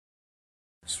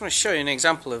Just want to show you an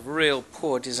example of real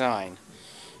poor design.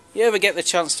 You ever get the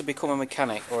chance to become a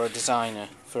mechanic or a designer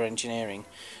for engineering,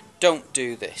 don't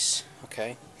do this,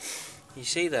 okay? You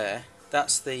see there,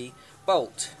 that's the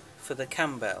bolt for the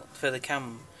cam belt, for the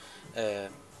cam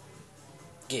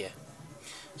gear.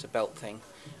 It's a belt thing.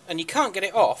 And you can't get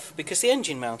it off because the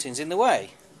engine mounting's in the way.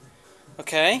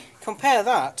 Okay? Compare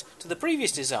that to the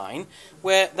previous design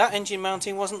where that engine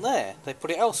mounting wasn't there. They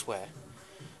put it elsewhere.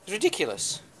 It's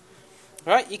ridiculous.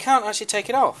 Right? You can't actually take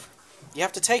it off. You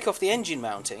have to take off the engine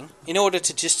mounting in order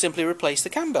to just simply replace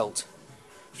the cam belt.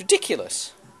 It's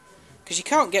ridiculous. Because you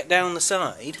can't get down the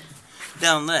side,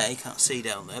 down there, you can't see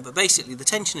down there, but basically the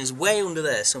tension is way under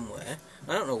there somewhere.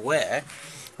 I don't know where.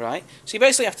 Right? So you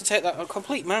basically have to take that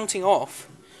complete mounting off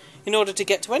in order to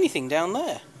get to anything down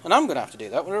there. And I'm going to have to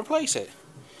do that when I replace it.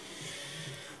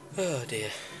 Oh dear.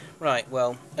 Right,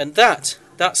 well, and that's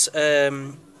a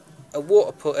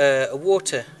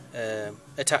water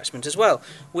attachment as well,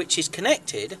 which is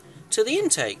connected to the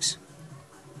intakes.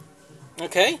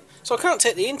 Okay, so I can't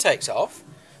take the intakes off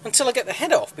until I get the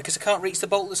head off because I can't reach the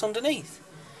bolt that's underneath.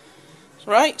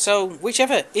 Right, so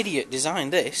whichever idiot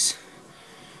designed this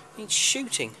needs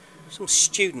shooting. Some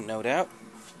student, no doubt.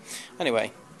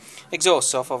 Anyway,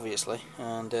 exhaust's off obviously,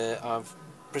 and I've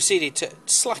proceeded to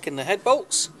slacken the head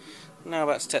bolts. Now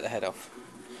about to take the head off.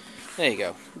 There you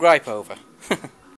go, gripe over.